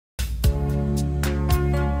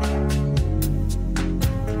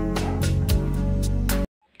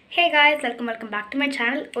Hey guys, welcome back to my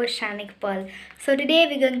channel Oceanic Pearl. So today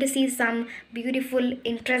we're going to see some beautiful,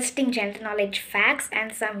 interesting general knowledge facts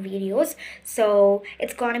and some videos. So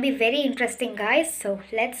it's gonna be very interesting, guys. So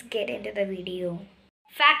let's get into the video.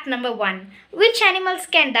 Fact number 1. Which animals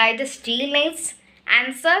can digest steel nails?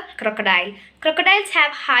 Answer: crocodile. Crocodiles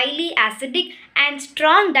have highly acidic and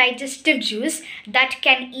strong digestive juice that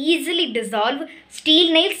can easily dissolve steel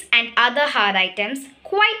nails and other hard items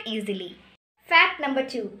quite easily. Fact number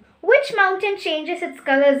 2. Which mountain changes its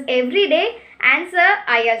colors every day? Answer: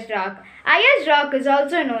 Ayers Rock. Ayers Rock is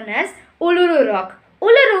also known as Uluru Rock.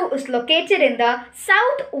 Uluru is located in the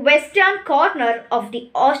southwestern corner of the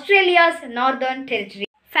Australia's Northern Territory.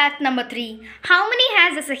 Fact number 3. How many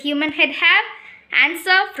hairs does a human head have?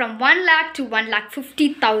 Answer: from 1 lakh to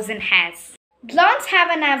 1,50,000 hairs. Blondes have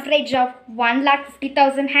an average of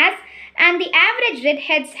 1,50,000 hairs, and the average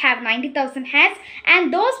redheads have 90,000 hairs,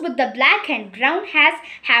 and those with the black and brown hairs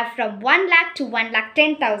have from 1 lakh to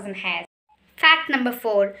 1,10,000 hairs. Fact number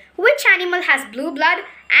 4. Which animal has blue blood?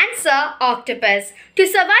 Answer: octopus. To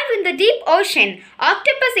survive in the deep ocean,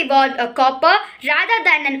 octopus evolved a copper rather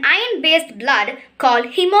than an iron-based blood called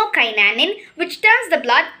hemokinanin, which turns the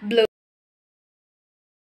blood blue.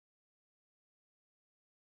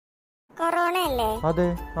 Corona അല്ലേ? അതെ,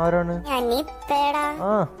 ആരാണ്? ഞാൻ നിപ്പേടാ.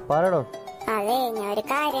 പറയടോ. അതെ, ഞാൻ ഒരു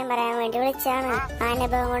കാര്യം പറയാൻ വേണ്ടി വിളിച്ചാണ്.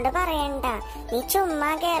 അനുഭവം കൊണ്ട് പറയണ്ട. നീ ചുമ്മാ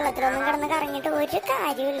കേരളത്തിലൊന്നും കിടന്ന് കറങ്ങിട്ട് ഒരു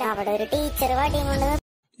കാര്യമില്ല. അവിടെ ഒരു ടീച്ചർ വടിയും കൊണ്ട്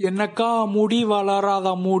என்னக்கா முடி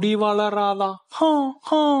வளராதா முடி வளராதா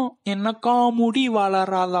என்னக்கா முடி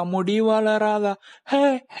வளராதா முடி வளராதா ஹே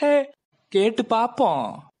ஹே கேட்டு பாப்போம்.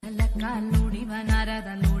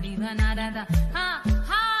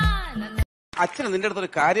 അച്ഛന് നിന്റെ അടുത്തൊരു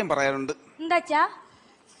കാര്യം പറയാനുണ്ട്. എന്താച്ചാ?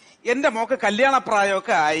 എന്റെ മോക്ക്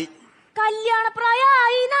കല്യാണപ്രായമൊക്കെ ആയി. കല്യാണപ്രായം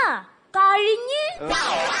ആയിനാ? കഴിഞ്ഞ്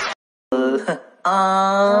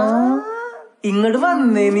ഇങ്ങോട്ട്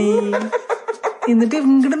വന്നേ നീ, എന്നിട്ട്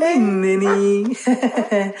ഇങ്ങോട്ട് നിന്നേ നീ.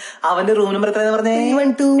 അവന്റെ റൂം നമ്പർ എത്ര പറഞ്ഞേ?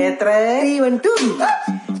 എത്ര?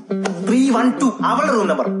 312. അവളുടെ റൂം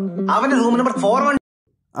നമ്പർ, അവന്റെ റൂം നമ്പർ 412.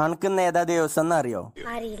 അനക്ക് ഏതാ ദിവസം എന്നറിയോ?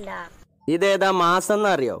 അറിയില്ല. ഇതേതാ മാസം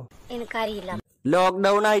എന്നറിയോ? എനിക്കറിയില്ല.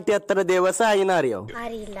 ലോക്ക്ഡൌൺ ആയിട്ട് എത്ര ദിവസമായി എന്നറിയോ?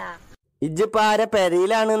 അറിയില്ല. ഇജ്ജിപ്പ ആരെ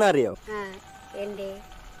പെരയിലാണെന്ന് അറിയോ?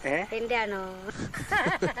 എന്റെ ആണോ?